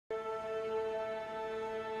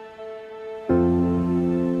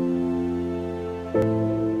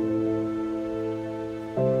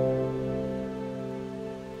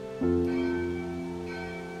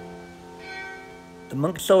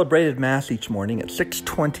Monks celebrated Mass each morning at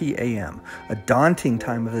 6:20 a.m., a daunting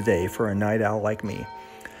time of the day for a night owl like me.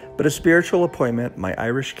 But a spiritual appointment my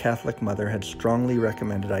Irish Catholic mother had strongly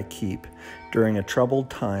recommended I keep during a troubled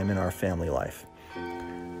time in our family life.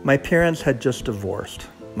 My parents had just divorced.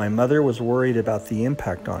 My mother was worried about the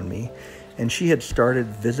impact on me, and she had started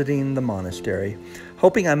visiting the monastery,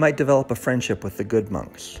 hoping I might develop a friendship with the good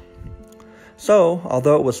monks. So,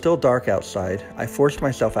 although it was still dark outside, I forced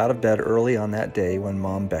myself out of bed early on that day when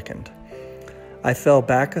Mom beckoned. I fell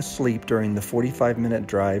back asleep during the 45-minute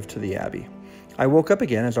drive to the Abbey. I woke up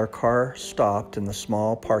again as our car stopped in the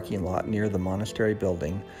small parking lot near the monastery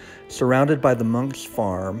building, surrounded by the monks'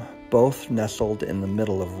 farm, both nestled in the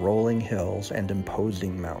middle of rolling hills and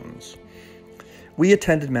imposing mountains. We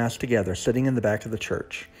attended Mass together, sitting in the back of the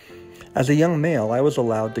church. As a young male, I was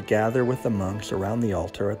allowed to gather with the monks around the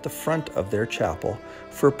altar at the front of their chapel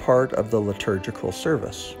for part of the liturgical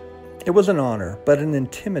service. It was an honor, but an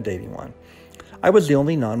intimidating one. I was the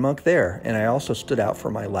only non-monk there, and I also stood out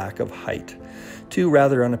for my lack of height, two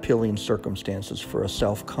rather unappealing circumstances for a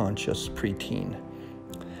self-conscious preteen.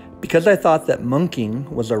 Because I thought that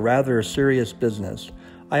monking was a rather serious business,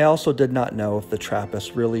 I also did not know if the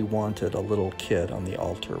Trappists really wanted a little kid on the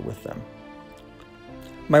altar with them.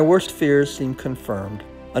 My worst fears seemed confirmed.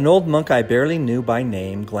 An old monk I barely knew by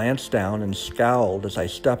name glanced down and scowled as I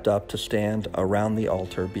stepped up to stand around the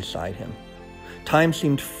altar beside him. Time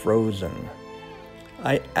seemed frozen.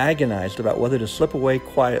 I agonized about whether to slip away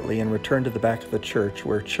quietly and return to the back of the church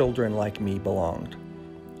where children like me belonged.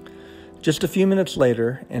 Just a few minutes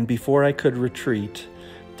later, and before I could retreat,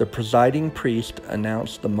 the presiding priest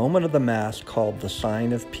announced the moment of the Mass called the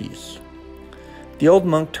Sign of Peace. The old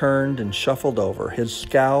monk turned and shuffled over, his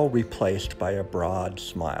scowl replaced by a broad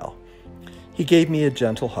smile. He gave me a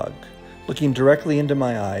gentle hug. Looking directly into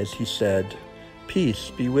my eyes, he said,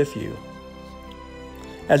 "Peace be with you."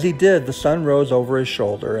 As he did, the sun rose over his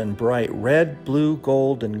shoulder, and bright red, blue,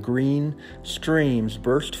 gold, and green streams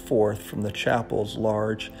burst forth from the chapel's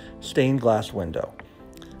large stained glass window.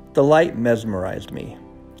 The light mesmerized me.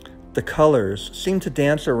 The colors seemed to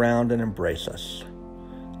dance around and embrace us.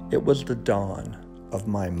 It was the dawn of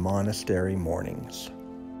my monastery mornings.